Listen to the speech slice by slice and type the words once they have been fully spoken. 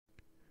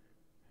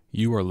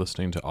You are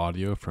listening to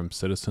audio from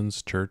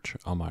Citizens Church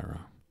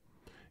Elmira.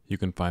 You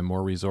can find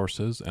more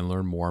resources and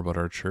learn more about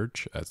our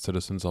church at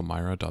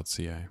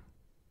citizenselmira.ca.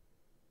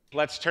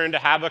 Let's turn to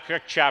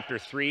Habakkuk chapter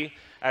 3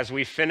 as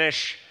we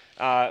finish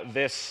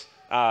this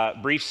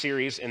brief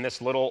series in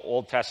this little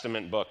Old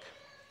Testament book.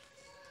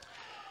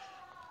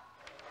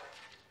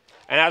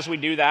 And as we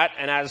do that,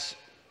 and as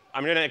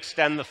I'm going to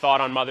extend the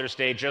thought on Mother's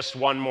Day just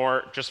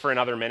for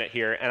another minute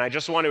here, and I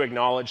just want to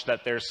acknowledge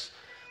that there's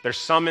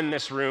some in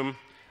this room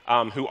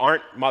who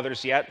aren't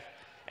mothers yet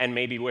and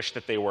maybe wish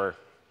that they were.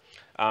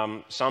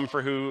 Some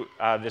for who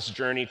this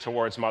journey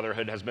towards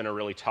motherhood has been a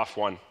really tough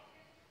one.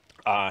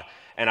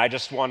 And I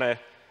just want to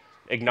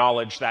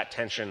acknowledge that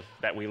tension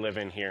that we live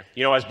in here.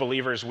 You know, as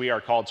believers, we are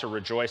called to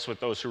rejoice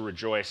with those who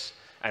rejoice.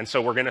 And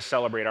so we're going to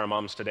celebrate our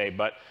moms today,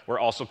 but we're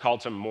also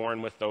called to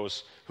mourn with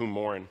those who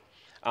mourn.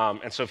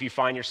 And so if you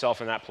find yourself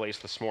in that place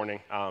this morning,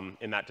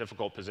 in that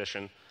difficult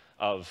position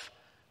of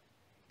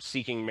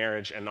seeking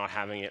marriage and not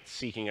having it,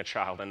 seeking a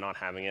child and not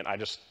having it, I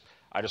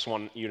just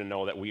want you to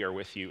know that we are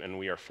with you and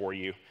we are for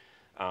you,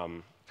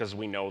 because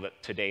we know that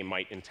today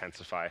might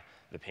intensify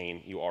the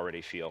pain you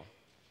already feel.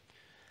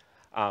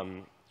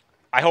 I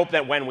hope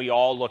that when we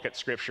all look at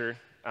Scripture,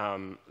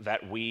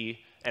 that we,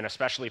 and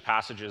especially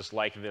passages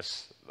like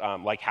this,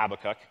 like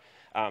Habakkuk,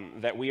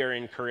 that we are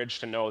encouraged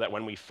to know that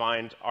when we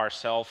find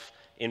ourselves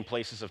in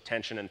places of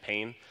tension and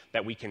pain,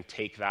 that we can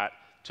take that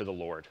to the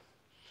Lord.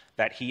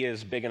 That He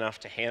is big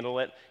enough to handle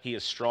it, He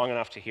is strong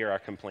enough to hear our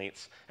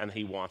complaints, and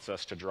He wants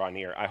us to draw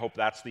near. I hope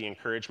that's the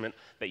encouragement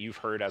that you've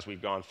heard as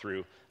we've gone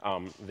through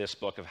this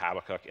book of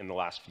Habakkuk in the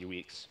last few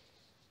weeks.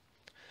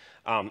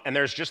 And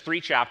there's just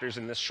 3 chapters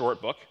in this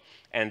short book,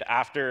 and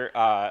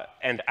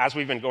as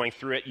we've been going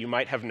through it, you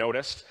might have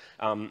noticed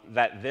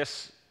that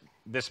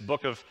this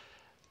book of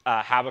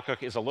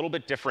Habakkuk is a little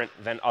bit different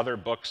than other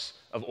books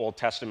of Old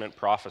Testament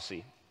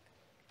prophecy.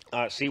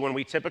 See, when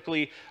we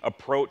typically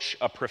approach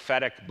a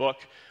prophetic book,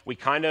 we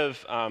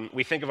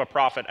think of a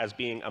prophet as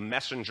being a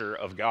messenger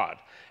of God.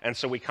 And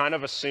so we kind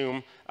of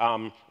assume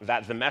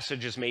that the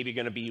message is maybe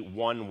going to be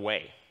one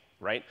way,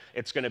 right?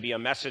 It's going to be a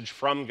message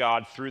from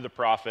God through the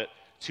prophet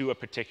to a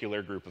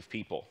particular group of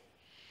people.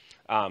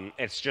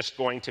 It's just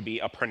going to be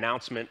a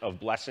pronouncement of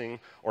blessing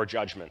or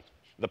judgment.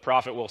 The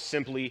prophet will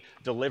simply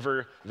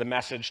deliver the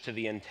message to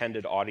the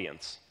intended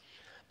audience.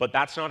 But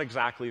that's not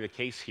exactly the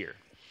case here.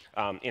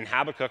 In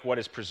Habakkuk, what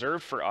is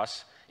preserved for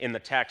us in the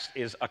text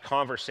is a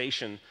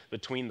conversation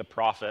between the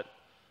prophet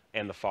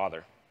and the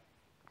Father.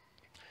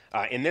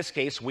 In this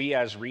case, we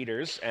as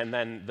readers, and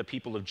then the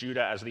people of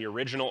Judah as the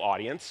original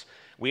audience,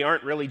 we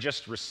aren't really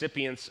just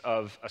recipients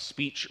of a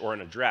speech or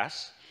an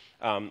address.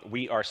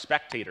 We are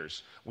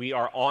spectators. We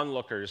are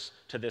onlookers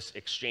to this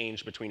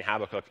exchange between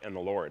Habakkuk and the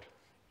Lord.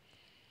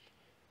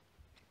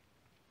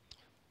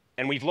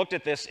 And we've looked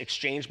at this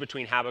exchange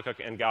between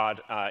Habakkuk and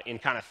God in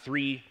kind of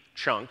 3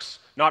 chunks,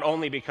 not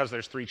only because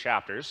there's 3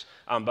 chapters,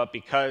 but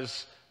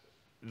because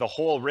the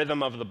whole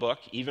rhythm of the book,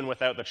 even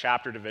without the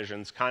chapter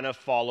divisions, kind of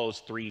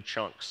follows 3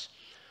 chunks,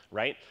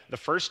 right? The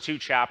first 2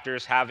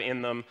 chapters have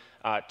in them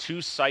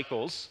 2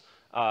 cycles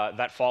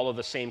that follow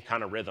the same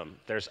kind of rhythm.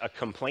 There's a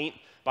complaint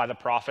by the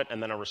prophet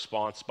and then a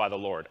response by the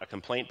Lord, a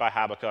complaint by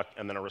Habakkuk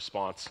and then a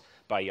response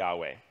by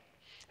Yahweh.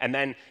 And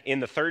then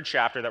in the 3rd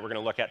chapter that we're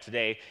going to look at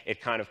today,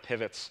 it kind of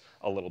pivots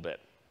a little bit.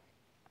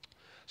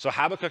 So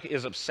Habakkuk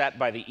is upset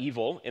by the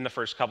evil in the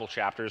first couple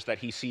chapters that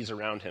he sees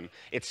around him.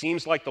 It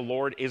seems like the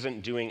Lord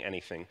isn't doing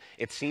anything.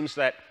 It seems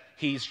that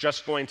He's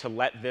just going to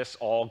let this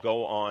all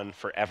go on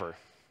forever.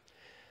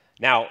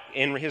 Now,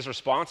 in his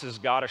responses,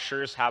 God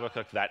assures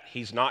Habakkuk that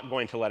He's not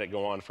going to let it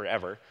go on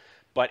forever,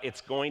 but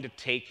it's going to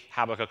take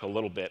Habakkuk a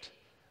little bit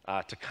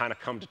to kind of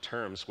come to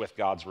terms with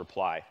God's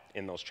reply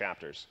in those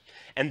chapters.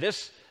 And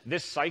this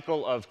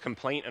cycle of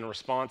complaint and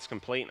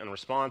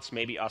response,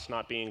 maybe us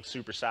not being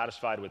super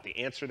satisfied with the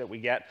answer that we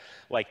get,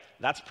 like,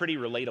 that's pretty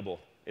relatable,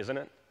 isn't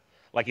it?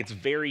 Like, it's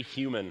very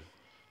human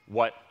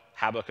what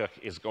Habakkuk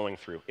is going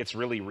through. It's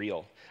really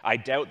real. I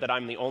doubt that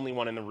I'm the only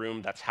one in the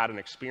room that's had an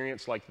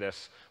experience like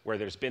this, where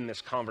there's been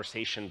this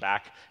conversation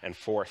back and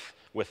forth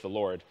with the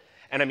Lord.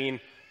 And I mean,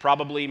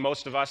 probably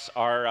most of us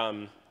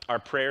our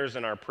prayers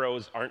and our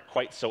prose aren't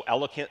quite so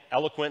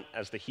eloquent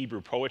as the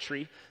Hebrew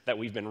poetry that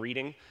we've been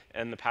reading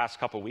in the past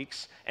couple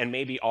weeks. And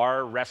maybe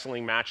our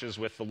wrestling matches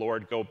with the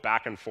Lord go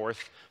back and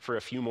forth for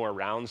a few more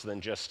rounds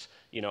than just,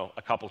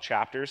 a couple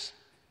chapters.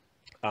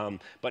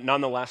 But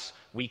nonetheless,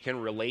 we can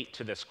relate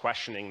to this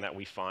questioning that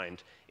we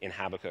find in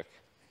Habakkuk.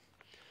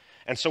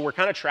 And so we're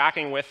kind of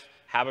tracking with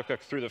Habakkuk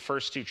through the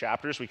first 2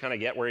 chapters. We kind of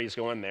get where he's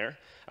going there.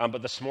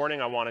 But this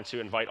morning, I wanted to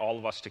invite all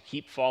of us to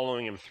keep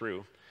following him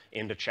through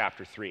into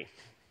chapter 3.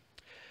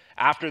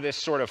 After this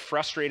sort of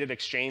frustrated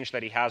exchange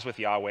that he has with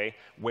Yahweh,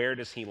 where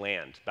does he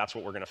land? That's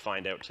what we're going to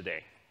find out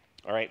today.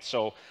 All right,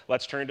 so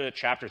let's turn to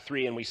chapter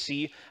 3, and we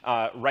see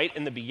right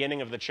in the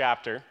beginning of the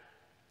chapter,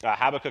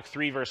 Habakkuk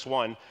 3, verse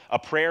 1, a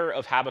prayer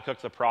of Habakkuk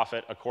the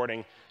prophet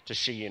according to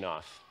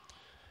Shigionoth.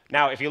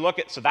 Now, if you look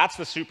at, so that's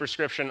the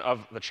superscription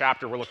of the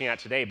chapter we're looking at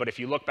today, but if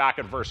you look back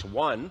at verse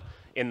 1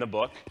 in the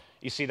book,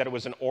 you see that it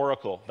was an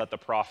oracle that the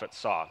prophet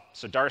saw.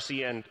 So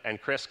Darcy and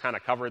Chris kind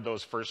of covered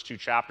those first 2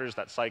 chapters,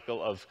 that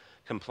cycle of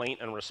complaint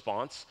and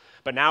response.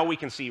 But now we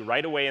can see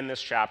right away in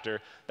this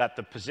chapter that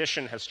the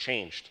position has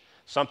changed.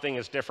 Something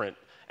is different.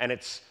 And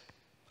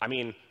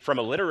from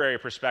a literary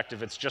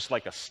perspective, it's just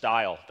like a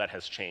style that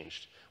has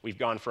changed. We've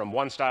gone from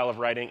one style of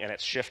writing and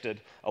it's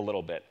shifted a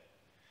little bit.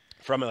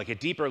 From like a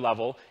deeper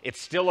level,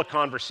 it's still a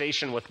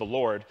conversation with the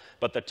Lord,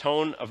 but the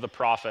tone of the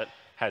prophet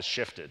has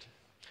shifted.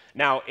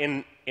 Now,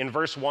 in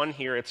verse 1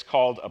 here, it's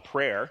called a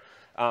prayer.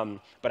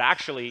 But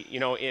actually,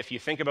 if you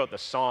think about the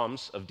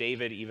Psalms of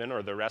David even,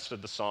 or the rest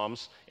of the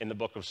Psalms in the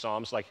book of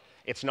Psalms, like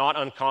it's not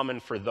uncommon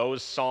for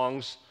those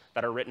songs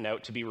that are written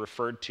out to be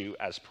referred to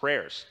as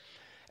prayers.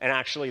 And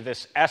actually,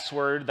 this S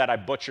word that I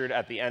butchered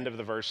at the end of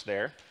the verse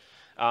there,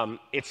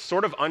 it's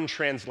sort of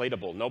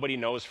untranslatable. Nobody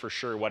knows for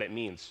sure what it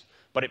means.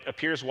 But it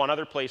appears one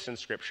other place in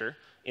Scripture,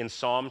 in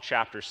Psalm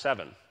chapter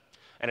 7.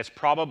 And it's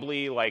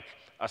probably like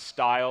a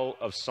style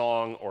of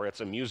song, or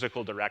it's a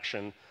musical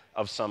direction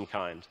of some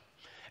kind.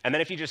 And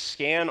then if you just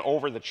scan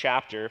over the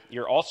chapter,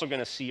 you're also going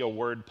to see a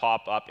word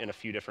pop up in a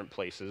few different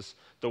places,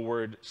 the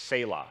word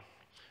Selah,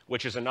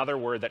 which is another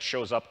word that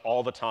shows up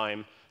all the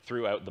time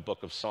throughout the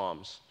book of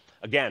Psalms.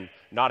 Again,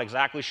 not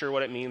exactly sure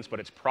what it means, but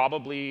it's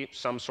probably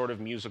some sort of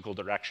musical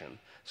direction.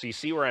 So you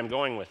see where I'm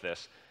going with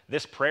this.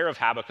 This prayer of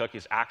Habakkuk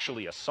is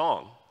actually a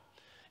song.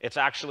 It's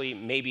actually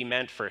maybe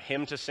meant for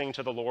him to sing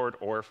to the Lord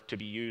or to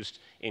be used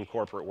in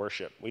corporate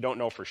worship. We don't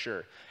know for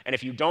sure. And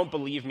if you don't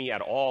believe me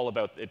at all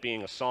about it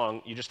being a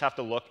song, you just have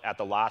to look at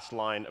the last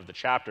line of the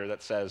chapter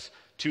that says,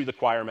 "To the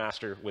choir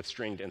master with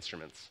stringed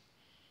instruments."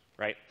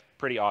 Right?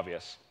 Pretty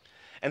obvious.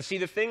 And see,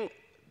 the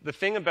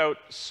thing about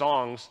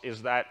songs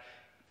is that,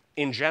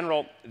 in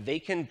general, they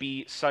can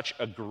be such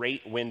a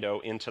great window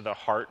into the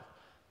heart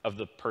of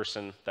the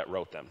person that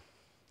wrote them.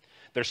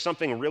 There's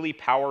something really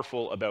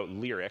powerful about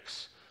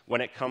lyrics when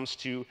it comes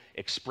to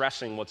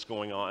expressing what's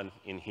going on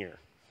in here.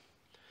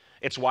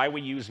 It's why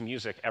we use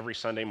music every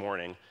Sunday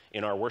morning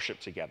in our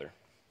worship together.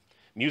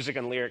 Music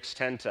and lyrics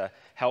tend to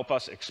help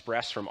us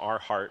express from our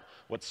heart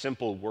what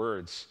simple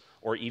words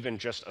or even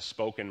just a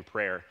spoken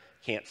prayer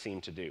can't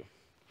seem to do.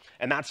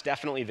 And that's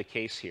definitely the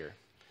case here.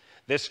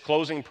 This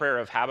closing prayer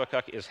of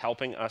Habakkuk is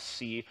helping us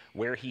see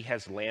where he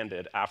has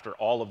landed after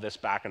all of this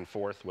back and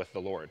forth with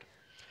the Lord.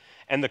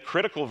 And the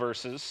critical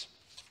verses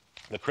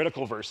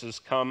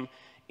come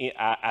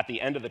at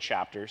the end of the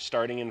chapter,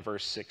 starting in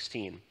verse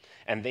 16,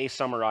 and they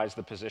summarize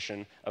the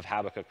position of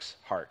Habakkuk's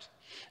heart.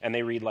 And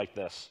they read like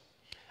this: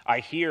 "I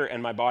hear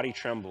and my body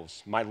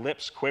trembles, my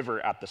lips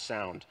quiver at the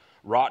sound.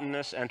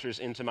 Rottenness enters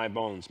into my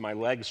bones, my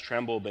legs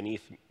tremble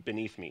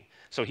beneath me."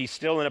 So he's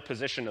still in a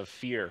position of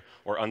fear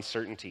or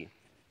uncertainty.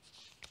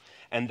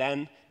 And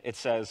then it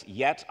says,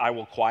 "Yet I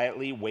will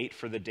quietly wait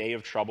for the day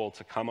of trouble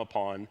to come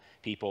upon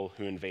people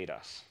who invade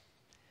us."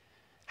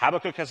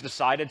 Habakkuk has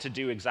decided to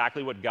do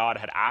exactly what God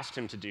had asked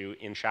him to do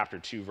in chapter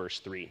 2, verse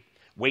 3.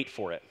 Wait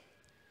for it.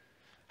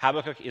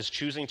 Habakkuk is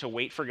choosing to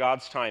wait for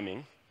God's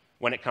timing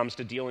when it comes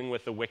to dealing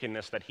with the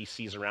wickedness that he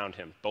sees around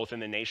him, both in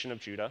the nation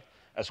of Judah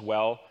as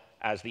well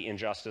as the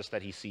injustice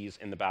that he sees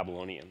in the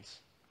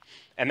Babylonians.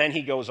 And then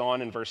he goes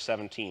on in verse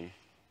 17.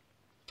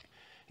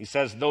 He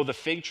says, "Though the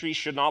fig tree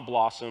should not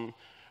blossom,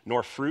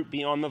 nor fruit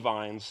be on the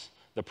vines,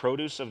 the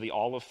produce of the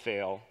olive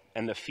fail,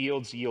 and the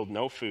fields yield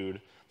no food,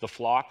 the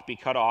flock be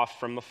cut off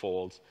from the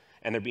folds,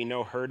 and there be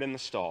no herd in the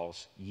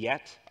stalls,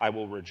 yet I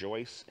will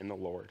rejoice in the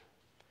Lord.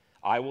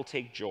 I will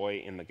take joy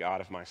in the God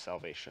of my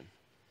salvation.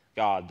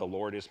 God, the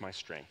Lord, is my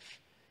strength.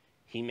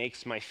 He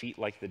makes my feet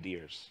like the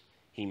deer's.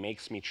 He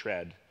makes me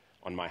tread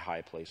on my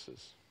high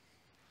places."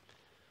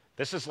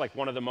 This is like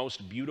one of the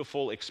most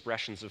beautiful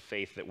expressions of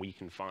faith that we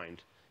can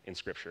find in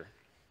Scripture.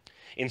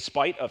 In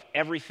spite of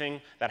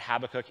everything that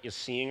Habakkuk is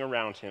seeing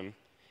around him,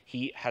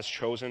 he has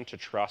chosen to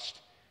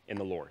trust in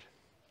the Lord.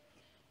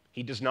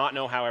 He does not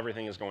know how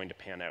everything is going to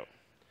pan out.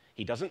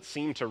 He doesn't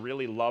seem to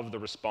really love the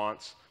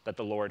response that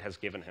the Lord has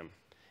given him,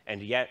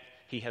 and yet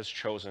he has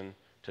chosen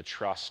to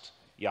trust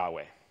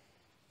Yahweh. He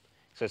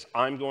says,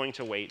 "I'm going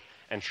to wait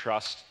and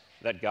trust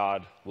that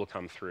God will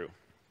come through."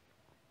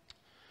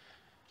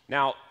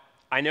 Now,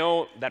 I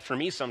know that for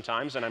me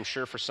sometimes, and I'm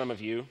sure for some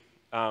of you,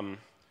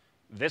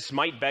 this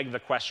might beg the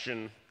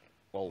question,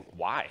 well,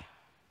 why?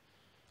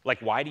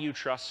 Like, why do you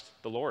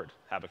trust the Lord,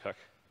 Habakkuk?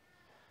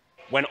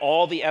 When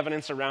all the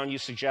evidence around you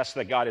suggests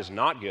that God is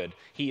not good,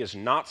 he is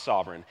not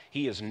sovereign,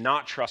 he is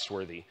not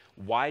trustworthy,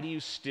 why do you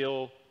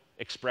still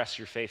express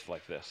your faith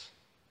like this?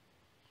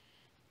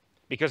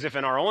 Because if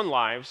in our own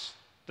lives,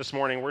 this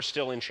morning we're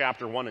still in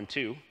chapter 1 and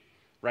 2,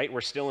 right?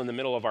 We're still in the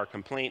middle of our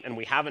complaint, and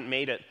we haven't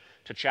made it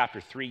to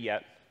chapter 3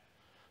 yet.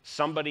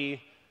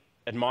 Somebody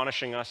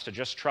admonishing us to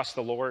just trust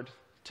the Lord,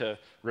 to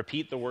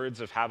repeat the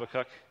words of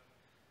Habakkuk,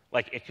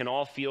 like it can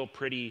all feel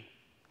pretty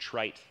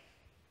trite.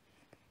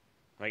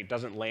 Right? It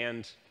doesn't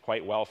land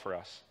quite well for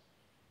us.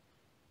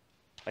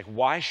 Like,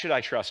 why should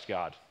I trust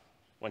God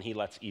when he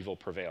lets evil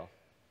prevail?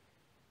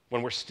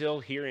 When we're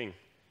still hearing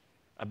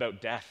about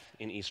death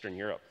in Eastern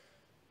Europe?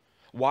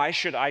 Why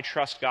should I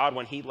trust God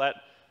when he let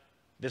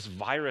this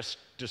virus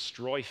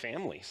destroy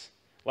families,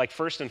 like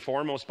first and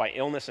foremost by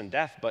illness and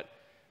death, but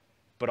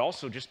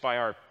also just by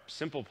our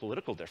simple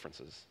political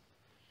differences?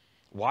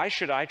 Why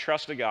should I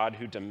trust a God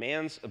who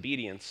demands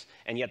obedience,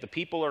 and yet the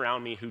people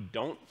around me who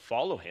don't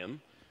follow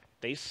him,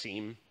 they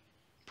seem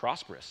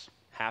prosperous,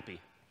 happy,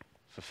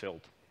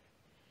 fulfilled?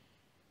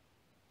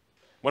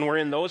 When we're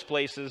in those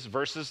places,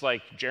 verses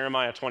like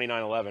Jeremiah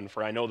 29:11,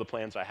 "For I know the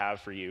plans I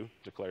have for you,"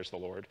 declares the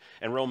Lord,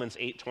 and Romans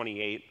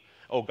 8:28,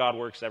 "Oh, God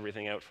works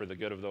everything out for the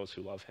good of those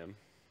who love him."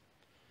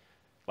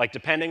 Like,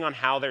 depending on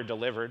how they're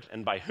delivered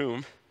and by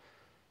whom,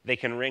 they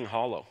can ring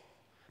hollow.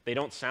 They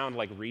don't sound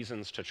like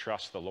reasons to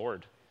trust the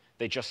Lord.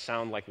 They just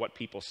sound like what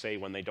people say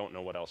when they don't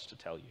know what else to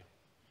tell you.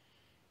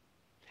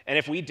 And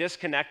if we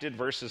disconnected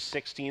verses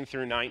 16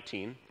 through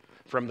 19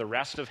 from the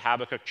rest of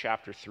Habakkuk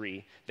chapter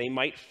 3, they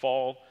might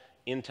fall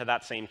into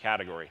that same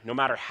category. No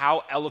matter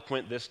how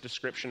eloquent this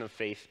description of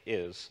faith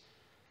is,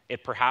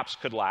 it perhaps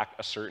could lack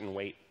a certain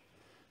weight,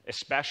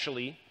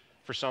 especially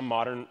for some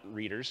modern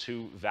readers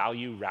who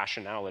value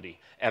rationality,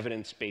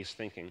 evidence-based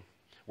thinking.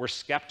 We're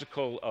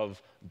skeptical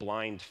of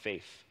blind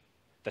faith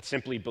that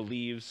simply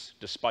believes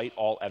despite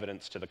all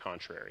evidence to the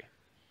contrary.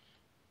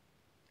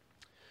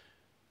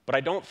 But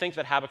I don't think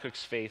that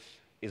Habakkuk's faith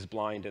is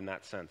blind in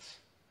that sense.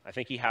 I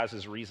think he has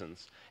his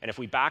reasons. And if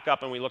we back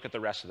up and we look at the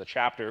rest of the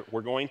chapter,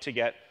 we're going to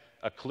get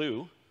a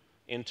clue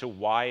into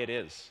why it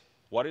is.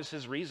 What is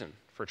his reason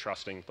for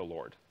trusting the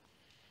Lord?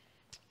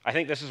 I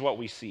think this is what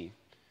we see.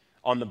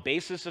 On the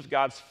basis of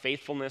God's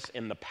faithfulness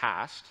in the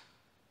past,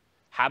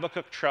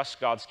 Habakkuk trusts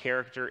God's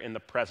character in the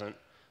present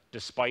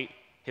despite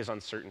his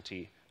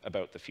uncertainty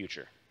about the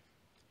future.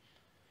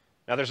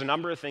 Now, there's a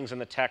number of things in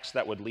the text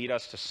that would lead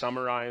us to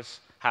summarize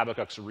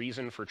Habakkuk's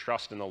reason for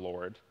trust in the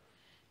Lord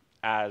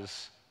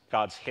as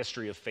God's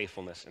history of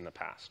faithfulness in the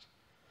past.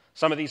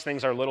 Some of these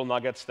things are little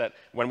nuggets that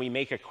when we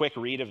make a quick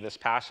read of this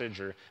passage,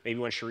 or maybe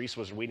when Charisse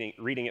was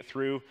reading it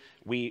through,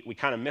 we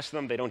kind of miss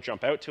them. They don't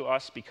jump out to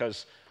us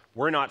because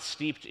we're not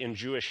steeped in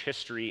Jewish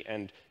history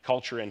and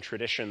culture and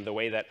tradition the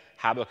way that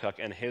Habakkuk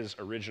and his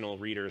original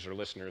readers or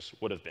listeners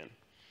would have been.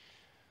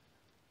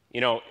 You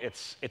know,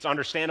 it's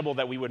understandable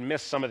that we would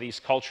miss some of these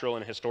cultural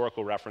and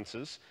historical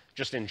references.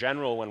 Just in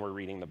general, when we're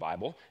reading the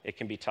Bible, it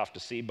can be tough to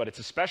see, but it's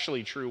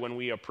especially true when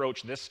we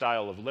approach this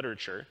style of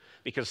literature,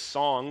 because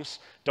songs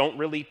don't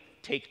really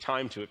take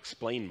time to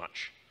explain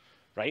much,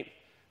 right?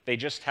 They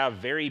just have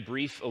very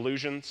brief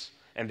allusions,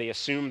 and they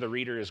assume the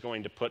reader is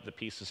going to put the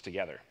pieces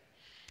together.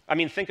 I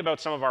mean, think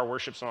about some of our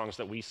worship songs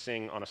that we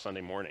sing on a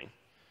Sunday morning,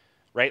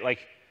 right?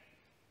 Like,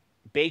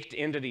 baked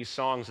into these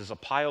songs is a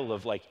pile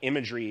of like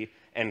imagery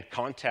and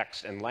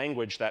context and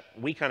language that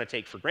we kind of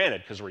take for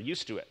granted because we're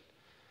used to it.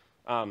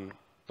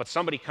 But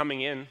somebody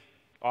coming in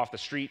off the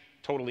street,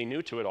 totally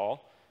new to it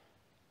all,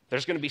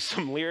 there's going to be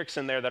some lyrics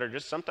in there that are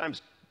just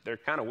sometimes, they're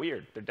kind of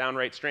weird. They're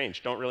downright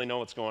strange. Don't really know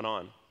what's going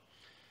on.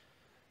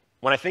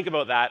 When I think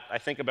about that, I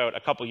think about a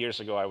couple years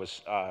ago,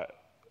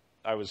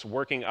 I was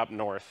working up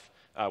north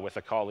with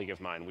a colleague of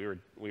mine.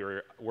 We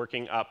were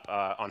working up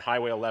on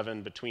Highway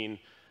 11 between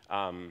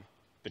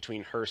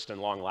Hearst and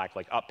Long Lac,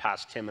 like up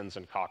past Timmins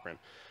and Cochrane.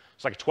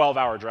 It's like a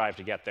 12-hour drive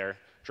to get there.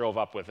 Drove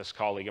up with this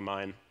colleague of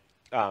mine.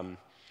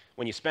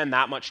 When you spend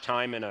that much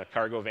time in a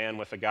cargo van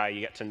with a guy, you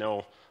get to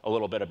know a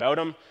little bit about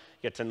him,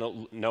 get to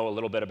know a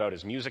little bit about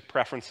his music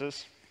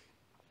preferences.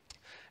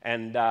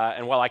 And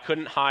while I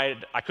couldn't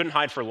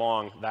hide for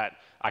long that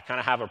I kind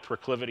of have a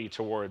proclivity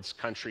towards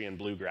country and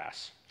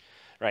bluegrass,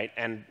 right?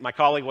 And my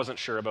colleague wasn't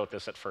sure about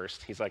this at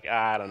first. He's like,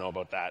 I don't know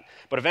about that.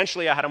 But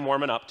eventually I had him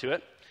warming up to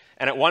it.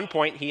 And at one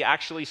point, he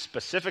actually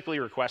specifically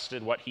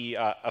requested what he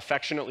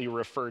affectionately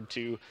referred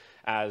to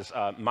as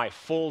my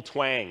full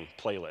twang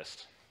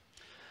playlist.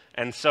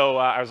 And so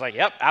I was like,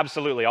 yep,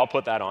 absolutely, I'll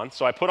put that on.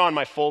 So I put on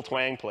my full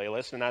twang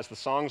playlist, and as the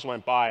songs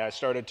went by, I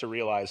started to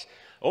realize,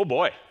 oh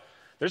boy,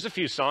 there's a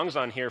few songs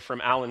on here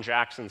from Alan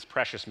Jackson's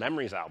Precious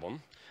Memories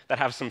album that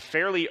have some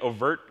fairly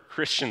overt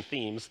Christian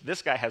themes.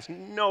 This guy has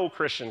no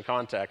Christian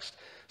context,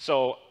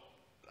 so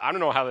I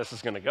don't know how this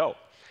is going to go.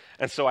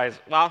 And so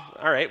well,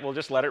 all right, we'll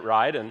just let it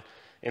ride. And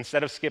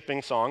instead of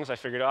skipping songs, I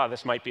figured,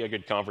 this might be a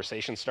good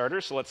conversation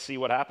starter, so let's see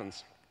what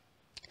happens.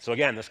 So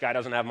again, this guy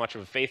doesn't have much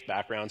of a faith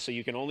background, so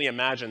you can only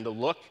imagine the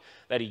look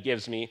that he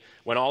gives me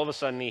when all of a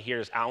sudden he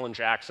hears Alan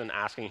Jackson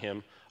asking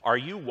him, "Are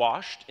you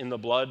washed in the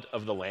blood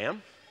of the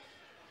Lamb?"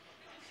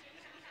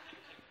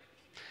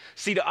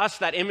 See, to us,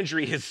 that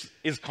imagery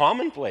is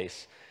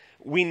commonplace.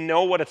 We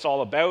know what it's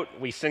all about.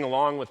 We sing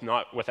along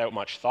without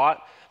much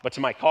thought. But to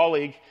my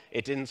colleague,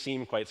 it didn't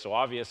seem quite so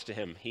obvious to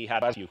him. He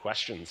had a few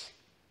questions.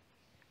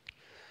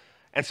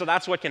 And so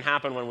that's what can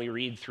happen when we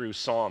read through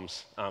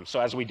Psalms.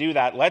 So as we do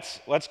that,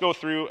 let's go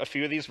through a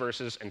few of these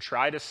verses and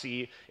try to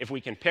see if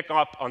we can pick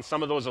up on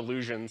some of those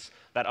allusions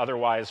that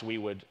otherwise we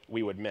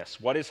would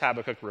miss. What is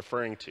Habakkuk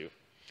referring to?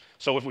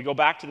 So if we go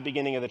back to the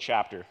beginning of the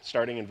chapter,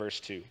 starting in verse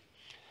 2.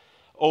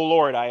 O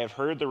Lord, I have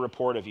heard the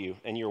report of you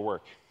and your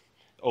work.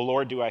 O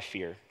Lord, do I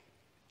fear.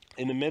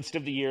 In the midst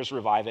of the years,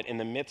 revive it. In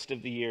the midst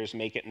of the years,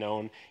 make it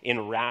known.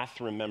 In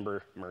wrath,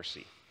 remember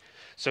mercy.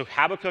 So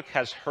Habakkuk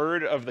has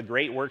heard of the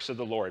great works of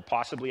the Lord,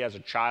 possibly as a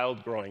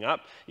child growing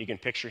up. You can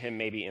picture him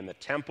maybe in the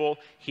temple,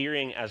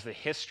 hearing as the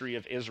history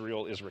of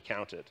Israel is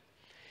recounted.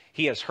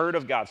 He has heard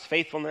of God's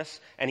faithfulness,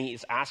 and he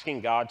is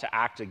asking God to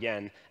act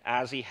again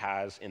as he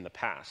has in the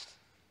past.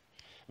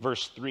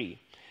 Verse 3,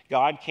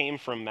 God came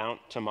from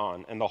Mount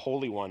Teman, and the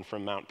Holy One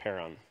from Mount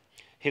Paran.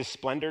 His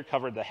splendor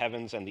covered the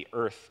heavens, and the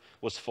earth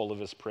was full of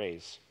his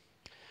praise.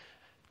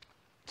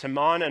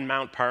 Teman and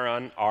Mount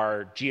Paran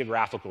are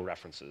geographical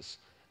references.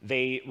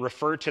 They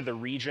refer to the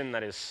region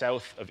that is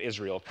south of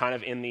Israel, kind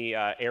of in the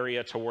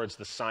area towards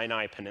the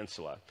Sinai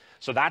Peninsula.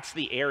 So that's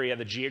the area,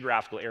 the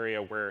geographical area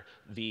where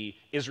the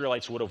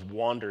Israelites would have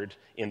wandered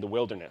in the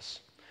wilderness.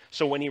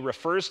 So when he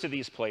refers to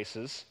these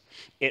places,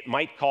 it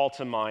might call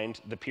to mind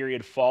the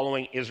period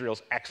following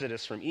Israel's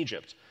exodus from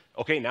Egypt.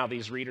 Okay, now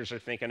these readers are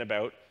thinking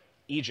about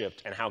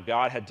Egypt and how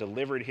God had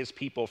delivered his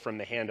people from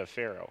the hand of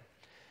Pharaoh.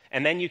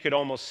 And then you could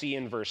almost see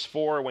in verse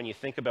 4, when you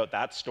think about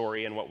that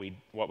story and what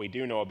we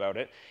do know about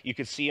it, you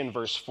could see in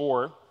verse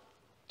 4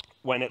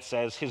 when it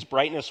says, his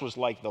brightness was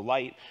like the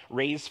light,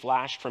 rays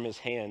flashed from his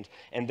hand,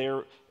 and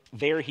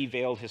there he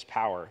veiled his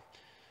power.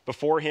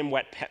 Before him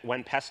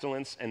went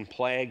pestilence, and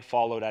plague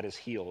followed at his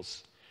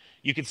heels.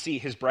 You could see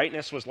his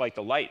brightness was like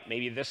the light.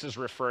 Maybe this is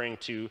referring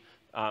to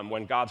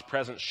when God's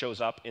presence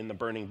shows up in the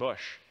burning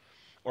bush,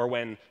 or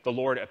when the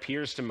Lord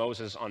appears to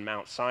Moses on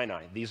Mount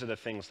Sinai. These are the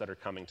things that are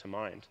coming to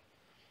mind.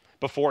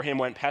 Before him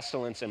went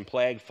pestilence, and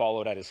plague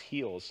followed at his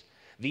heels.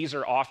 These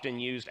are often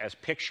used as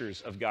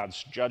pictures of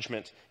God's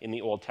judgment in the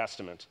Old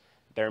Testament.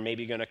 They're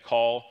maybe going to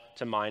call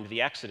to mind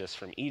the Exodus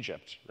from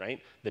Egypt, right?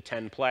 The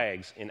 10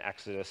 plagues in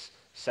Exodus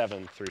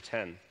 7 through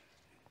 10.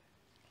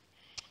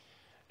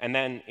 And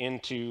then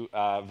into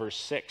verse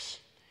 6.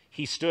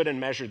 He stood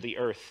and measured the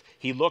earth.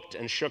 He looked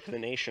and shook the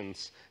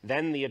nations.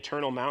 Then the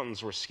eternal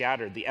mountains were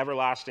scattered. The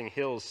everlasting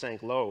hills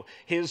sank low.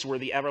 His were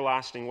the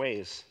everlasting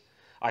ways.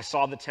 I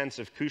saw the tents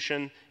of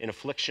Cushan in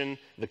affliction.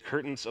 The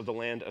curtains of the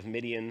land of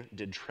Midian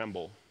did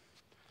tremble.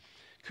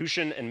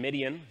 Cushan and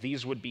Midian,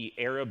 these would be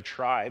Arab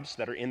tribes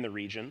that are in the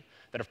region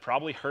that have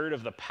probably heard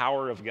of the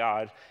power of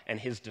God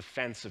and his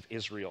defense of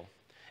Israel.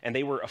 And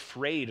they were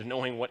afraid,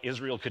 knowing what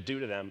Israel could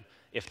do to them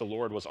if the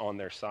Lord was on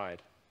their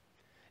side.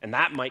 And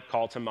that might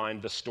call to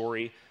mind the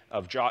story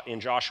of in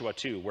Joshua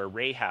 2, where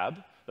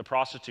Rahab, the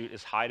prostitute,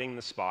 is hiding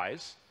the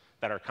spies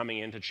that are coming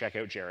in to check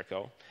out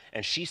Jericho.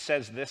 And she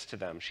says this to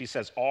them. She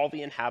says, all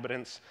the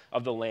inhabitants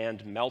of the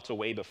land melt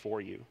away before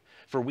you.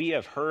 For we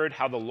have heard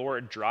how the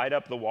Lord dried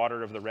up the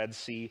water of the Red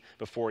Sea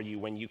before you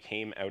when you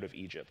came out of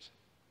Egypt.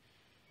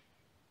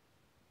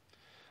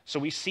 So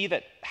we see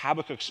that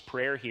Habakkuk's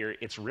prayer here,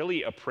 it's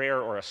really a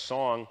prayer or a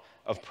song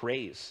of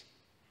praise.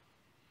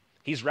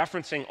 He's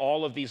referencing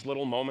all of these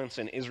little moments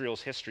in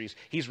Israel's histories.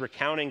 He's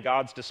recounting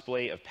God's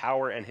display of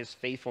power and his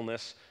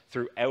faithfulness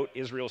throughout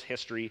Israel's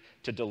history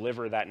to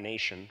deliver that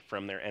nation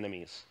from their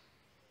enemies.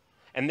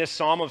 And this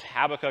Psalm of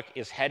Habakkuk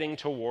is heading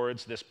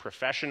towards this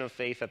profession of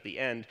faith at the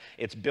end.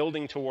 It's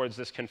building towards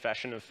this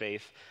confession of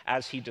faith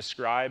as he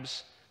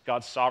describes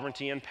God's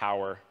sovereignty and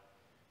power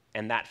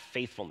and that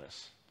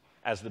faithfulness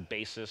as the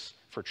basis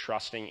for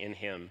trusting in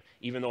him,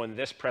 even though in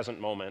this present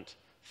moment,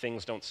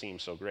 things don't seem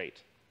so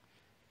great.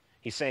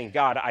 He's saying,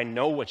 God, I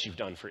know what you've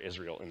done for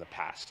Israel in the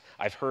past.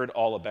 I've heard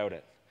all about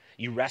it.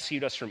 You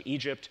rescued us from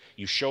Egypt.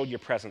 You showed your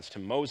presence to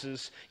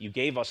Moses. You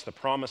gave us the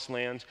promised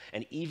land.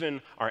 And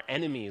even our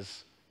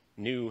enemies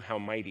knew how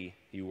mighty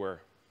you were.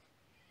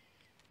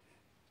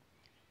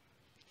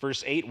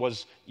 Verse 8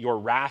 was your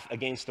wrath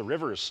against the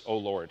rivers, O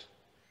Lord.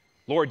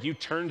 Lord, you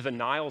turned the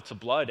Nile to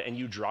blood, and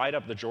you dried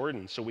up the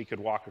Jordan so we could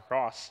walk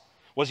across.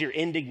 Was your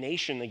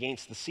indignation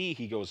against the sea,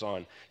 he goes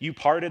on. You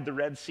parted the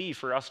Red Sea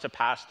for us to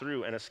pass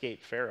through and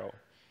escape Pharaoh.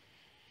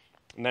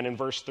 And then in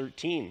verse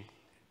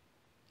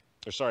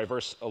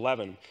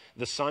 11,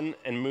 the sun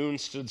and moon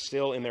stood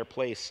still in their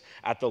place.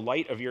 At the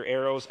light of your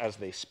arrows as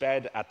they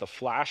sped, at the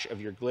flash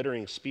of your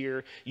glittering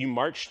spear, you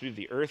marched through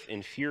the earth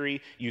in fury.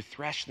 You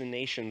threshed the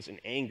nations in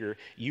anger.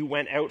 You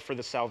went out for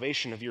the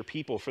salvation of your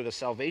people, for the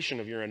salvation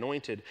of your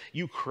anointed.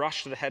 You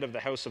crushed the head of the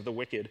house of the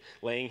wicked,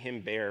 laying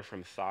him bare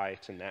from thigh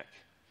to neck.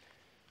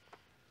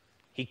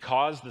 He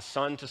caused the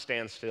sun to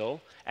stand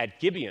still at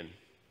Gibeon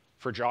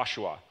for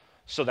Joshua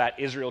so that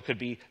Israel could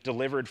be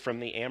delivered from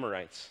the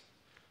Amorites.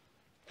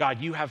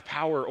 God, you have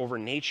power over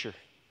nature.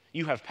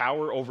 You have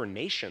power over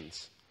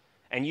nations.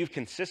 And you've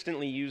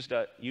consistently used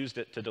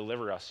it to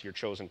deliver us, your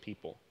chosen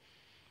people.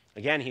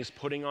 Again, he's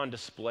putting on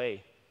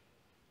display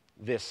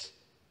this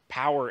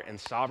power and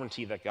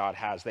sovereignty that God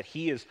has, that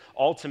he is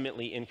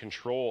ultimately in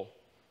control.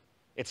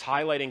 It's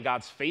highlighting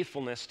God's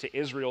faithfulness to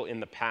Israel in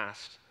the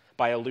past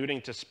by alluding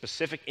to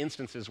specific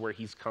instances where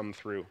he's come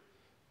through.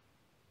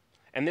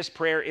 And this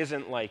prayer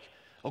isn't like,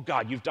 oh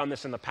God, you've done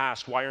this in the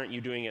past, why aren't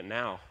you doing it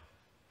now?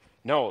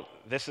 No,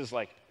 this is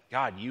like,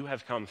 God, you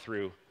have come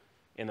through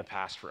in the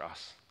past for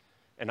us,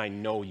 and I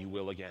know you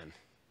will again,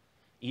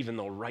 even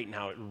though right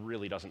now it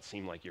really doesn't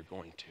seem like you're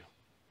going to.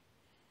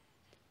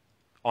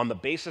 On the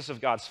basis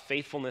of God's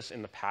faithfulness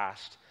in the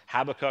past,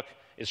 Habakkuk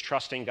is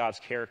trusting God's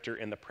character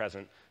in the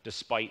present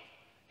despite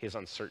his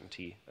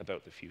uncertainty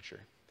about the future.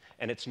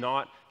 And it's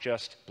not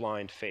just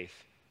blind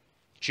faith,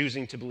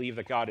 choosing to believe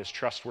that God is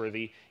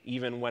trustworthy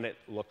even when it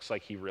looks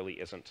like he really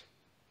isn't.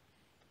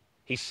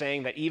 He's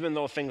saying that even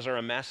though things are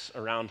a mess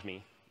around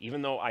me,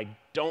 even though I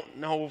don't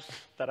know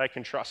that I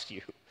can trust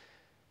you,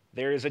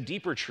 there is a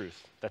deeper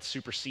truth that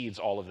supersedes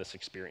all of this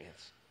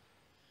experience.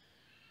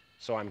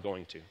 So I'm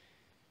going to.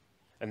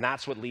 And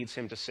that's what leads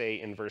him to say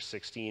in verse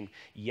 16,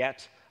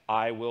 "Yet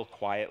I will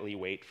quietly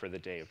wait for the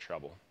day of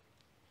trouble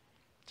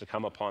to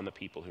come upon the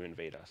people who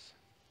invade us."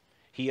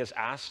 He has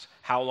asked,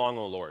 "How long,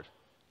 O Lord?"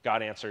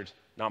 God answered,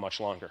 "Not much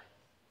longer.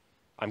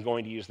 I'm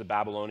going to use the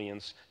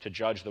Babylonians to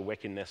judge the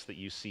wickedness that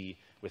you see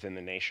within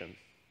the nation."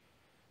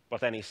 But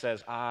then he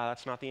says,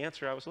 that's not the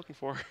answer I was looking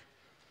for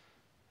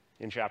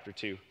in chapter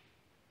 2.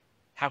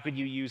 How could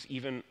you use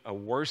even a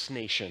worse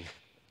nation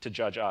to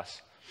judge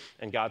us?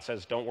 And God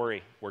says, don't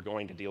worry, we're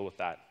going to deal with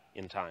that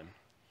in time.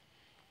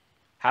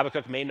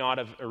 Habakkuk may not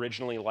have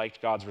originally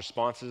liked God's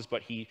responses,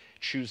 but he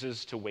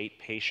chooses to wait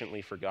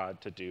patiently for God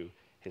to do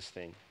his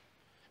thing.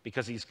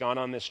 Because he's gone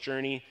on this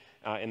journey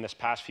in this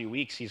past few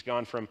weeks, he's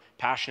gone from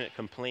passionate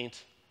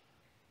complaint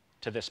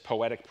to this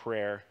poetic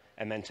prayer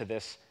and then to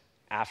this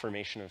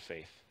affirmation of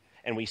faith.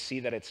 And we see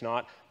that it's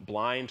not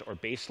blind or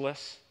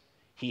baseless.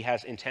 He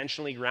has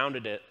intentionally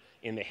grounded it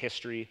in the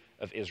history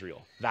of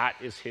Israel. That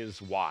is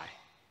his why.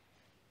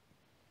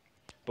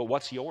 But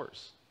what's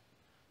yours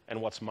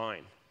and what's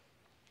mine?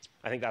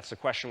 I think that's the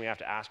question we have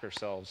to ask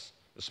ourselves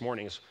this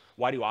morning is,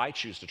 why do I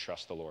choose to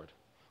trust the Lord?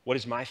 What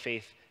is my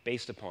faith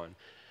based upon?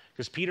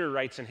 Because Peter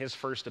writes in his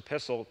first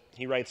epistle,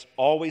 he writes,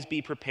 "Always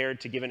be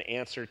prepared to give an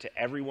answer to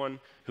everyone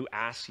who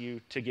asks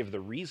you to give the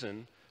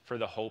reason for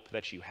the hope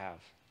that you have."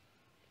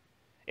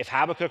 If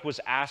Habakkuk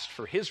was asked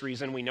for his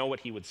reason, we know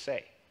what he would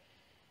say.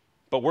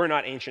 But we're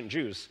not ancient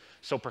Jews,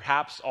 so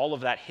perhaps all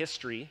of that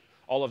history,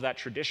 all of that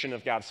tradition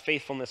of God's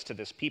faithfulness to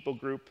this people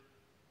group,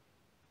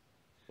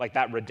 like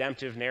that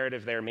redemptive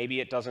narrative there, maybe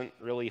it doesn't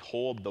really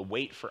hold the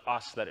weight for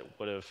us that it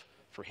would have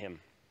for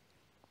him.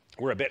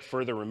 We're a bit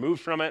further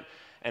removed from it,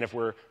 and if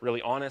we're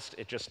really honest,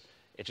 it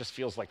just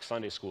feels like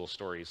Sunday school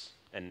stories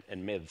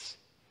and myths.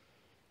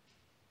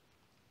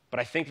 But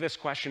I think this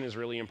question is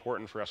really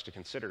important for us to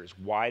consider, is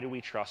why do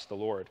we trust the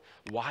Lord?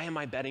 Why am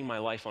I betting my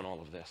life on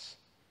all of this?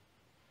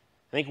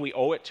 I think we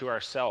owe it to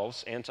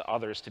ourselves and to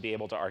others to be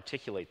able to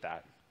articulate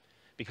that,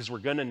 because we're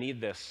going to need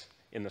this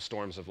in the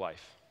storms of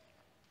life.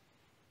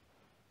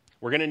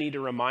 We're going to need to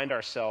remind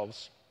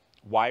ourselves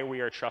why we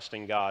are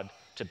trusting God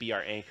to be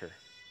our anchor.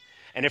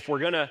 And if we're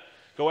going to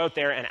go out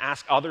there and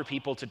ask other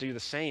people to do the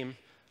same,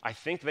 I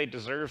think they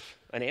deserve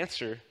an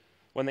answer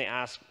when they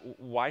ask,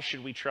 why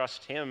should we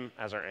trust him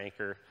as our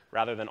anchor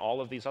rather than all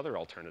of these other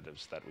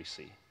alternatives that we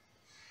see?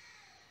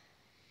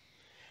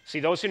 See,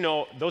 those who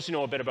know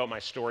a bit about my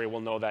story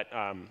will know that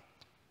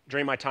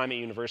during my time at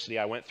university,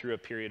 I went through a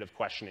period of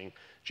questioning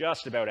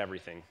just about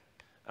everything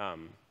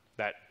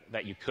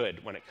that you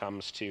could when it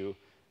comes to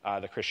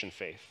the Christian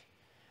faith.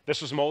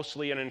 This was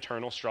mostly an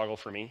internal struggle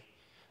for me.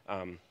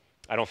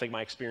 I don't think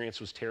my experience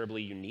was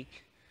terribly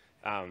unique,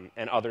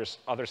 and others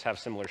have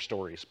similar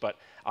stories. But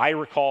I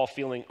recall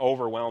feeling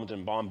overwhelmed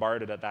and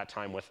bombarded at that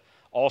time with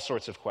all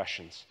sorts of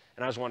questions.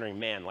 And I was wondering,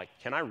 man,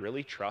 can I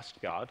really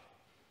trust God?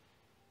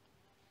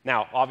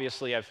 Now,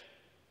 obviously, I've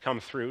come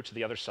through to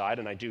the other side,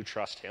 and I do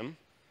trust him.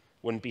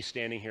 Wouldn't be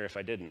standing here if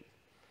I didn't.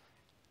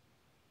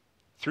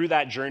 Through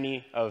that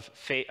journey of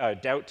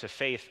doubt to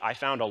faith, I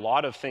found a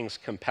lot of things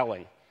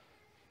compelling,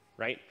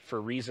 right,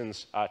 for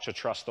reasons to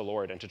trust the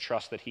Lord and to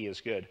trust that he is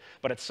good.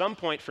 But at some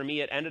point, for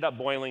me, it ended up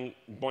boiling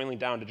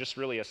down to just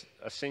really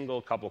a single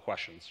couple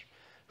questions.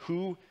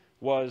 Who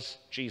was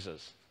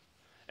Jesus?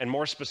 And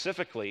more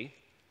specifically,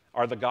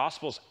 are the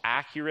Gospels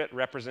accurate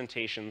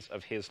representations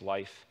of his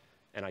life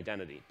and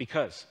identity?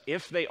 Because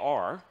if they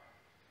are,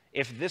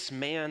 if this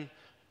man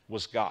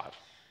was God,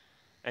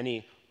 and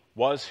he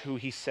was who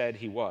he said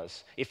he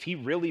was, if he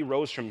really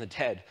rose from the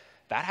dead,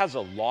 that has a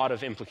lot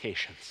of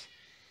implications.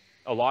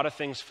 A lot of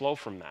things flow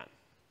from that.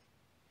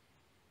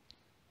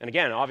 And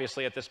again,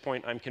 obviously at this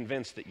point, I'm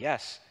convinced that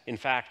yes, in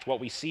fact, what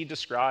we see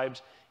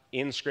described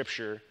in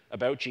Scripture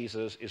about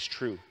Jesus is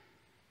true.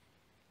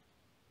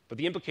 But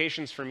the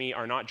implications for me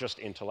are not just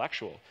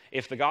intellectual.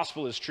 If the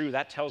gospel is true,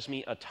 that tells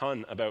me a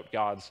ton about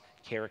God's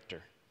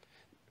character.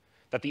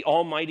 That the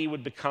Almighty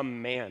would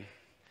become man,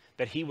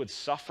 that he would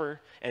suffer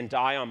and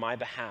die on my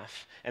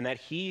behalf, and that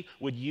he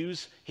would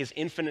use his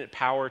infinite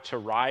power to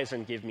rise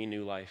and give me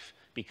new life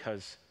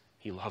because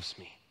he loves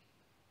me.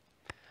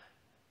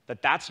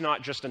 That's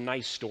not just a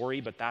nice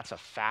story, but that's a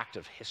fact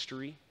of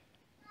history.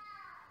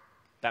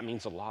 That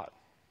means a lot.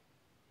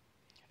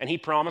 And he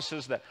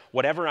promises that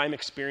whatever I'm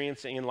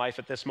experiencing in life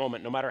at this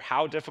moment, no matter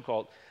how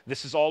difficult,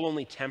 this is all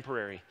only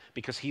temporary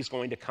because he's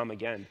going to come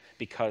again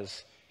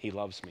because he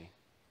loves me.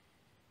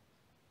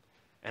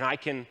 And I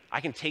can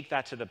take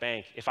that to the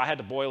bank. If I had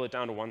to boil it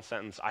down to one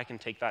sentence, I can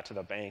take that to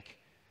the bank.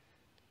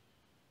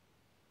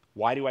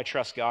 Why do I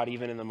trust God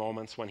even in the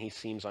moments when he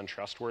seems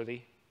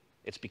untrustworthy?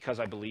 It's because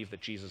I believe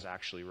that Jesus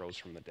actually rose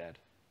from the dead.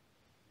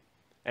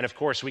 And of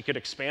course, we could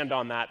expand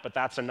on that, but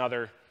that's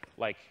another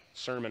like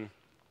sermon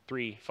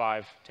 3,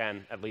 5,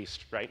 10 at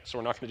least, right? So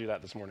we're not going to do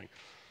that this morning.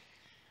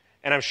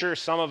 And I'm sure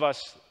some of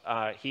us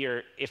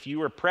here, if you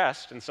were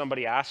pressed and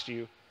somebody asked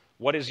you,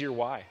 what is your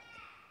why?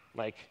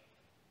 Like,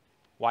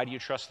 why do you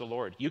trust the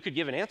Lord? You could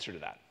give an answer to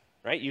that,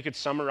 right? You could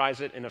summarize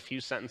it in a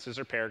few sentences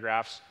or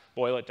paragraphs,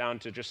 boil it down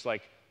to just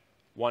like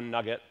one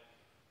nugget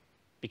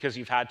because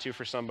you've had to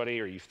for somebody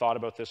or you've thought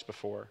about this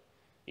before.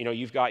 You know,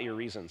 you've got your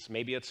reasons.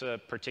 Maybe it's a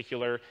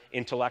particular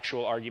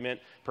intellectual argument.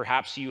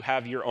 Perhaps you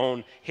have your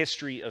own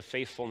history of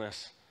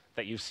faithfulness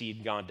that you've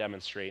seen God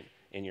demonstrate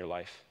in your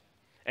life.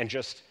 And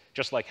just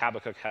like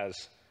Habakkuk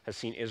has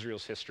seen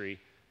Israel's history,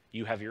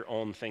 you have your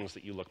own things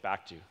that you look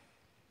back to.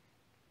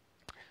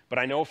 But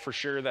I know for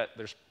sure that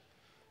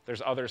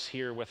there's others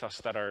here with us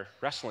that are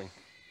wrestling,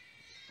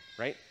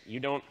 right? You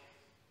don't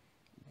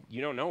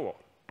know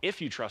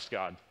if you trust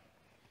God,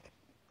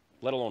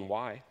 let alone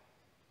why.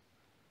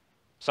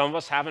 Some of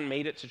us haven't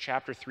made it to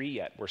chapter 3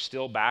 yet. We're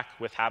still back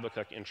with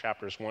Habakkuk in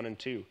chapters 1 and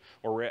 2,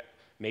 or we're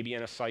maybe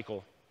in a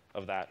cycle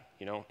of that,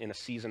 in a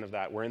season of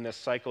that. We're in this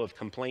cycle of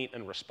complaint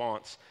and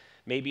response.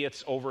 Maybe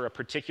it's over a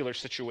particular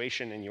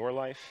situation in your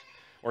life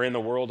or in the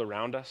world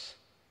around us.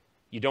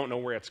 You don't know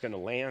where it's going to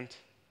land.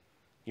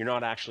 You're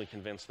not actually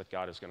convinced that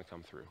God is going to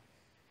come through.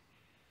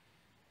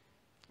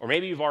 Or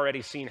maybe you've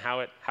already seen how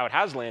it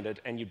has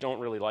landed and you don't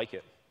really like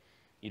it.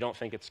 You don't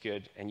think it's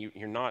good, and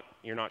you're not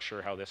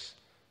sure how this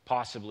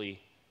possibly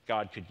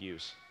God could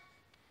use.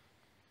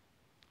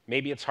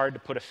 Maybe it's hard to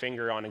put a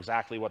finger on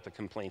exactly what the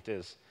complaint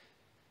is.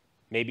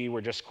 Maybe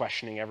we're just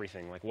questioning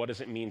everything. Like, what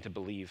does it mean to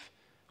believe?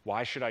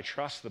 Why should I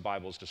trust the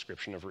Bible's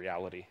description of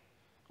reality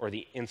or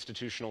the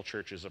institutional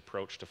church's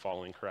approach to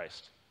following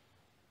Christ?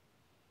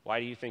 Why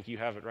do you think you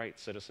have it right,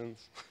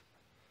 citizens?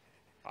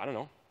 I don't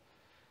know.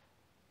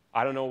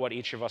 I don't know what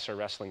each of us are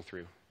wrestling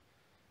through.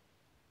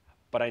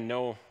 But I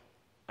know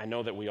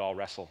that we all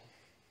wrestle.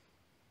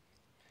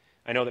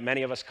 I know that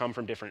many of us come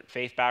from different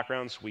faith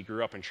backgrounds. We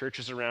grew up in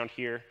churches around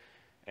here,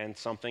 and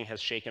something has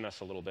shaken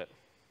us a little bit.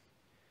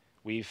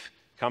 We've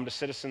come to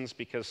Citizens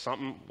because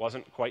something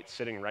wasn't quite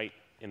sitting right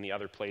in the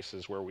other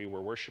places where we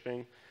were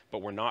worshiping,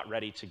 but we're not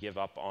ready to give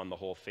up on the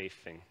whole faith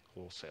thing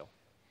wholesale.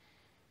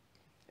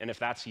 And if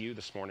that's you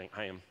this morning,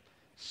 I am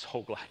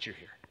so glad you're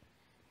here.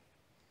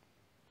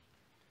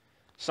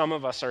 Some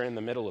of us are in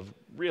the middle of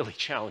really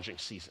challenging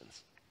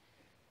seasons.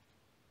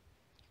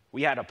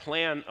 We had a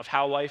plan of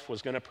how life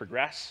was going to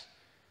progress,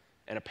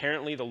 and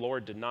apparently the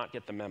Lord did not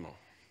get the memo.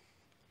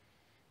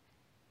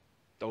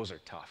 Those are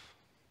tough.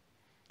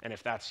 And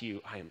if that's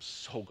you, I am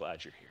so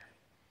glad you're here.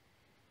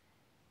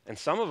 And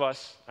some of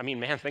us,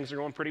 things are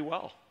going pretty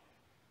well,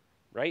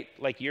 right?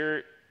 Like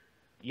you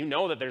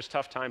know that there's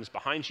tough times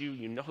behind you.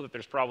 You know that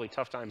there's probably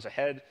tough times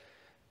ahead.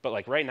 But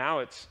like right now,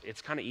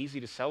 it's kind of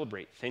easy to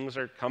celebrate. Things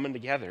are coming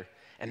together,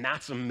 and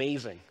that's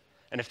amazing.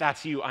 And if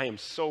that's you, I am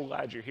so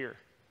glad you're here.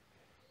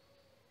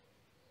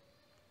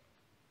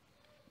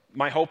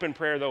 My hope and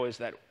prayer, though, is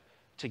that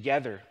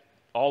together,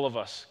 all of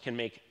us can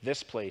make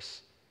this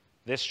place,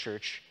 this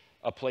church,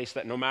 a place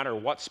that no matter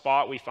what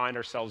spot we find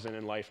ourselves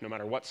in life, no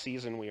matter what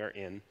season we are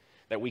in,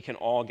 that we can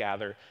all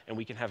gather and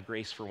we can have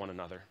grace for one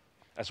another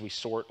as we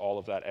sort all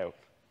of that out.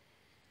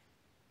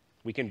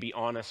 We can be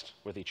honest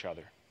with each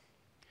other.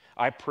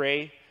 I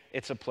pray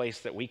it's a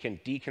place that we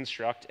can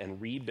deconstruct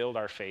and rebuild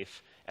our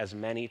faith as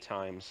many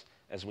times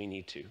as we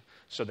need to,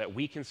 so that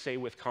we can say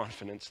with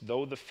confidence,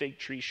 though the fig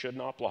tree should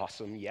not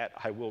blossom, yet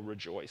I will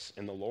rejoice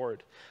in the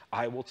Lord.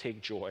 I will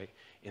take joy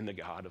in the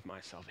God of my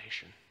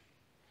salvation.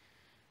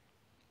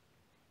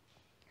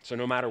 So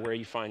no matter where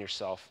you find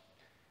yourself,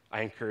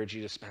 I encourage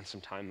you to spend some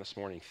time this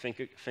morning.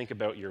 Think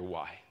about your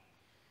why.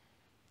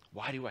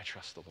 Why do I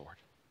trust the Lord?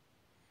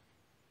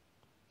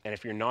 And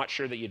if you're not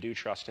sure that you do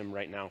trust him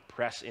right now,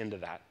 press into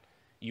that.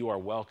 You are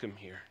welcome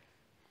here.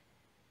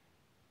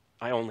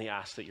 I only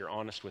ask that you're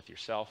honest with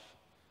yourself,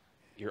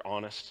 you're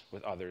honest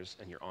with others,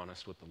 and you're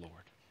honest with the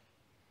Lord.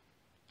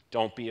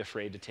 Don't be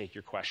afraid to take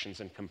your questions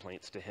and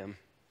complaints to him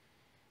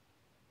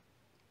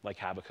like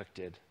Habakkuk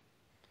did.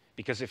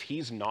 Because if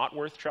he's not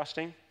worth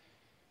trusting,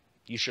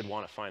 you should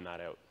want to find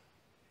that out.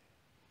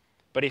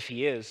 But if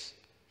he is,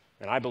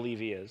 and I believe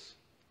he is,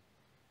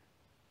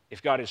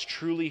 if God is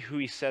truly who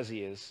he says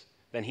he is,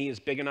 then he is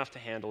big enough to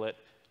handle it.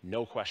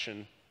 No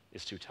question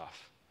is too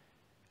tough.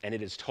 And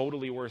it is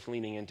totally worth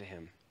leaning into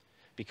him,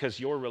 because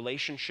your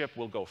relationship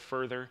will go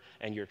further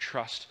and your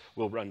trust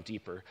will run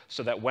deeper,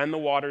 so that when the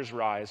waters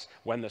rise,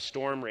 when the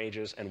storm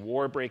rages and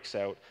war breaks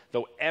out,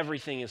 though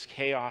everything is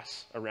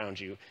chaos around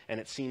you and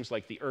it seems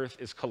like the earth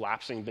is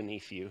collapsing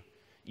beneath you,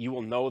 you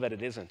will know that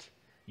it isn't.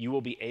 You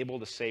will be able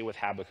to say with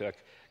Habakkuk,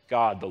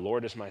 God, the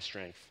Lord is my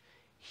strength.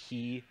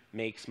 He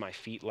makes my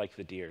feet like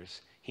the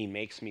deer's. He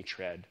makes me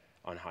tread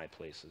on high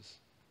places.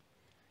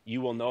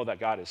 You will know that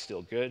God is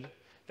still good,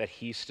 that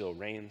he still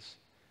reigns,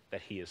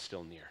 that he is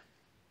still near.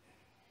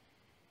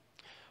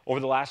 Over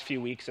the last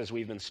few weeks, as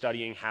we've been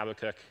studying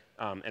Habakkuk,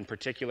 and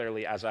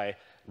particularly as I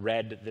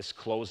read this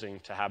closing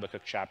to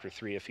Habakkuk chapter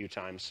 3 a few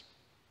times,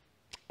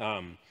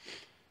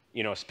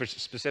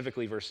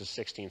 specifically verses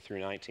 16 through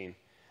 19,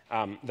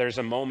 There's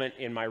a moment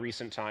in my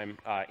recent time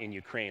in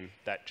Ukraine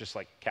that just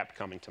like kept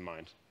coming to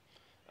mind.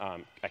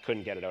 I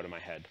couldn't get it out of my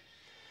head.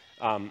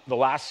 The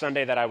last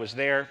Sunday that I was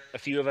there, a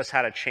few of us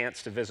had a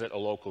chance to visit a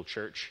local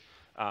church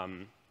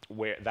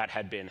that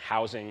had been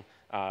housing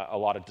a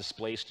lot of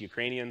displaced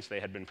Ukrainians. They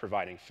had been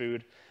providing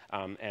food.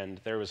 And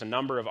there was a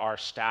number of our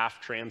staff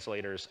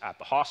translators at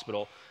the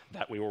hospital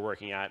that we were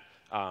working at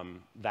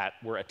that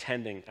were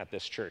attending at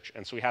this church.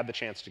 And so we had the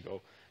chance to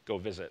go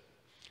visit.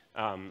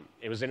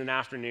 It was in an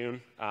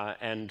afternoon,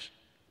 and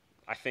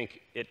I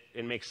think it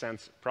makes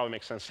sense, probably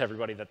makes sense to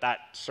everybody that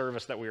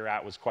service that we were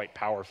at was quite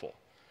powerful,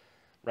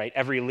 right?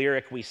 Every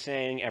lyric we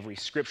sang, every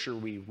scripture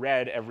we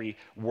read, every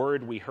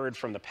word we heard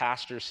from the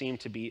pastor seemed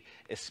to be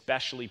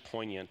especially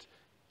poignant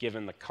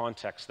given the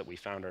context that we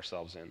found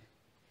ourselves in.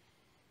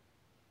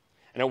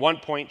 And at one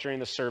point during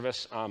the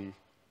service,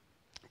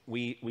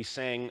 we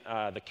sang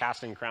the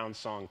Casting Crowns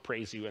song,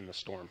 Praise You in the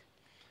Storm.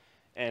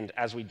 And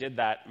as we did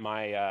that,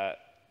 my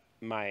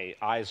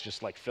eyes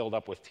just like filled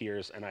up with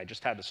tears, and I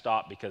just had to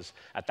stop because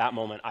at that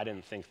moment I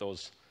didn't think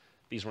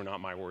these were not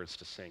my words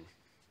to sing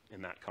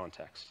in that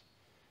context.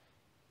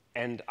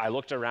 And I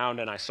looked around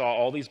and I saw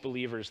all these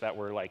believers that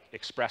were like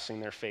expressing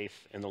their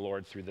faith in the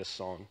Lord through this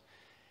song.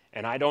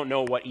 And I don't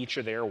know what each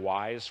of their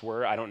whys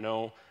were. I don't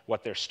know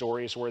what their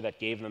stories were that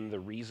gave them the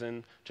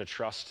reason to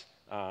trust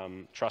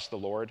the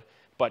Lord.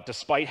 But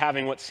despite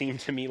having what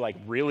seemed to me like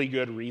really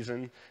good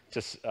reason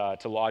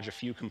to lodge a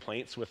few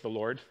complaints with the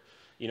Lord,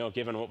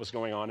 given what was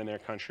going on in their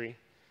country,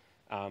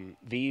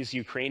 these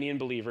Ukrainian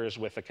believers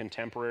with a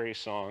contemporary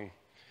song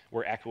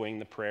were echoing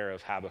the prayer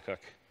of Habakkuk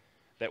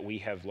that we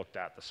have looked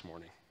at this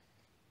morning.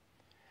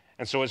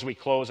 And so as we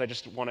close, I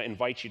just want to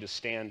invite you to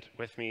stand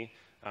with me.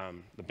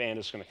 The band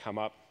is going to come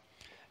up.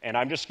 And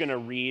I'm just going to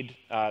read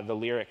the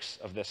lyrics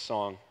of this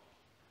song.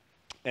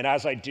 And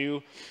as I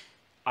do,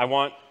 I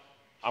want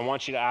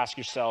you to ask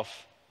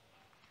yourself,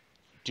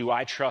 do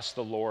I trust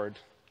the Lord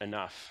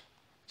enough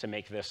to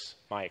make this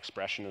my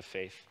expression of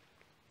faith?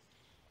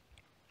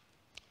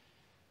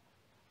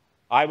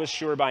 I was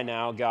sure by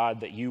now,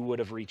 God, that you would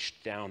have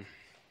reached down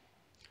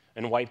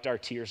and wiped our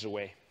tears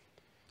away,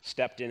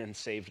 stepped in and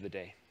saved the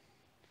day.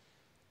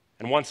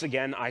 And once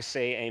again, I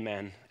say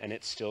amen, and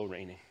it's still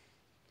raining.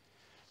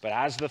 But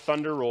as the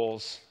thunder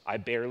rolls, I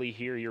barely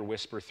hear your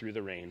whisper through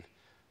the rain.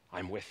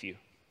 I'm with you.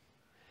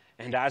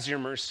 And as your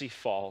mercy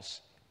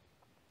falls,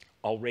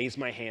 I'll raise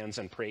my hands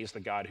and praise the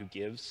God who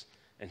gives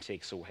and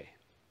takes away.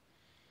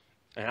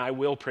 And I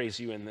will praise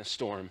you in this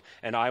storm,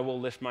 and I will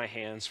lift my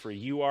hands, for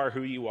you are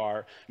who you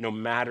are, no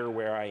matter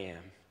where I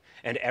am.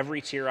 And every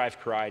tear I've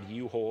cried,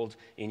 you hold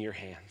in your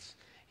hands.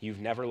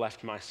 You've never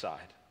left my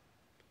side.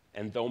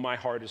 And though my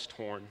heart is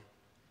torn,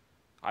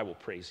 I will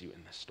praise you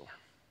in this storm.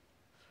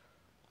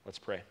 Let's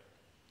pray.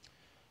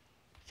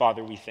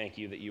 Father, we thank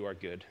you that you are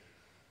good,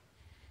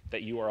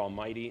 that you are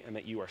almighty, and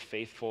that you are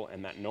faithful,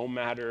 and that no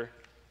matter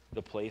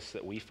the place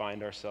that we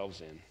find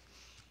ourselves in,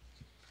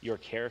 your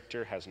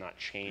character has not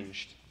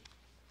changed,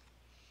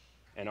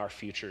 and our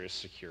future is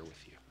secure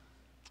with you.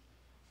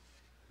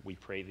 We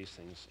pray these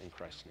things in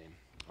Christ's name.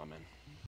 Amen.